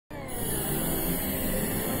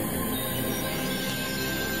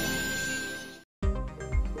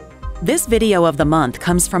This video of the month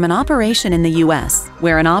comes from an operation in the US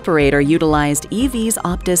where an operator utilized EV's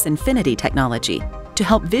Optis Infinity technology to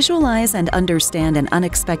help visualize and understand an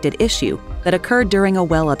unexpected issue that occurred during a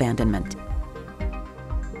well abandonment.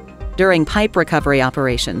 During pipe recovery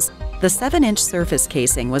operations, the 7-inch surface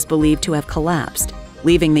casing was believed to have collapsed,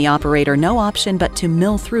 leaving the operator no option but to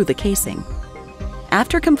mill through the casing.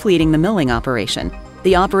 After completing the milling operation,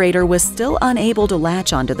 the operator was still unable to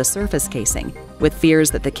latch onto the surface casing, with fears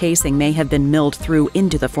that the casing may have been milled through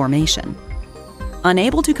into the formation.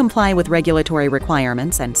 Unable to comply with regulatory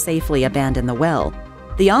requirements and safely abandon the well,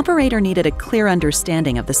 the operator needed a clear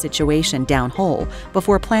understanding of the situation downhole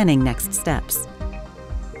before planning next steps.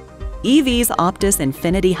 EV's Optis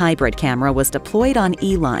Infinity hybrid camera was deployed on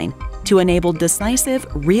E-line to enable decisive,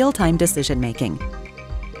 real-time decision-making.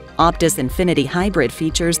 Optis Infinity Hybrid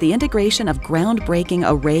features the integration of groundbreaking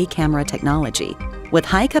array camera technology with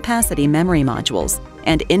high-capacity memory modules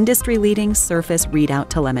and industry-leading surface readout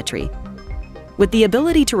telemetry. With the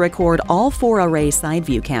ability to record all 4 array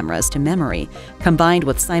side-view cameras to memory, combined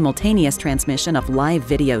with simultaneous transmission of live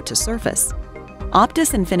video to surface,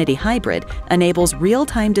 Optis Infinity Hybrid enables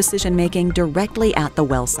real-time decision-making directly at the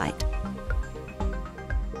well site.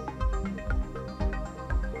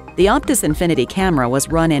 The Optis Infinity camera was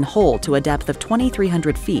run in hole to a depth of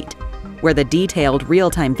 2,300 feet, where the detailed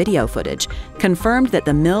real-time video footage confirmed that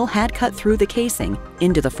the mill had cut through the casing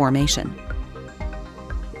into the formation.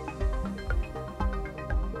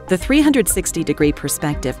 The 360-degree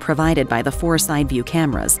perspective provided by the 4 side-view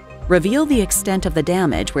cameras reveal the extent of the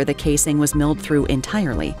damage where the casing was milled through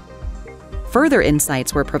entirely. Further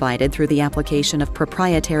insights were provided through the application of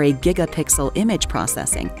proprietary gigapixel image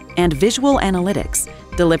processing and visual analytics,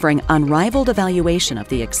 delivering unrivaled evaluation of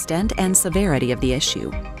the extent and severity of the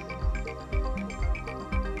issue.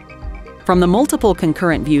 From the multiple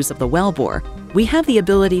concurrent views of the wellbore, we have the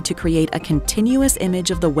ability to create a continuous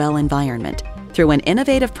image of the well environment through an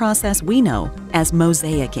innovative process we know as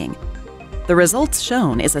mosaicing. The results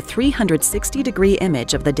shown is a 360-degree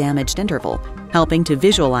image of the damaged interval, helping to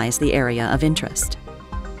visualize the area of interest.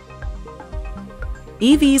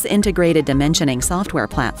 EV's integrated dimensioning software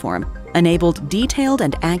platform enabled detailed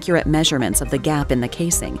and accurate measurements of the gap in the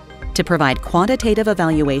casing to provide quantitative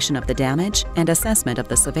evaluation of the damage and assessment of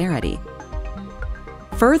the severity.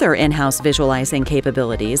 Further in-house visualizing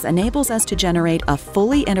capabilities enables us to generate a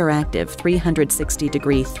fully interactive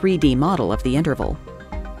 360-degree 3D model of the interval.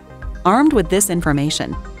 Armed with this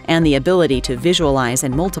information and the ability to visualize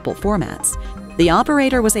in multiple formats, the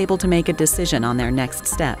operator was able to make a decision on their next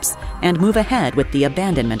steps and move ahead with the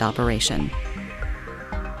abandonment operation.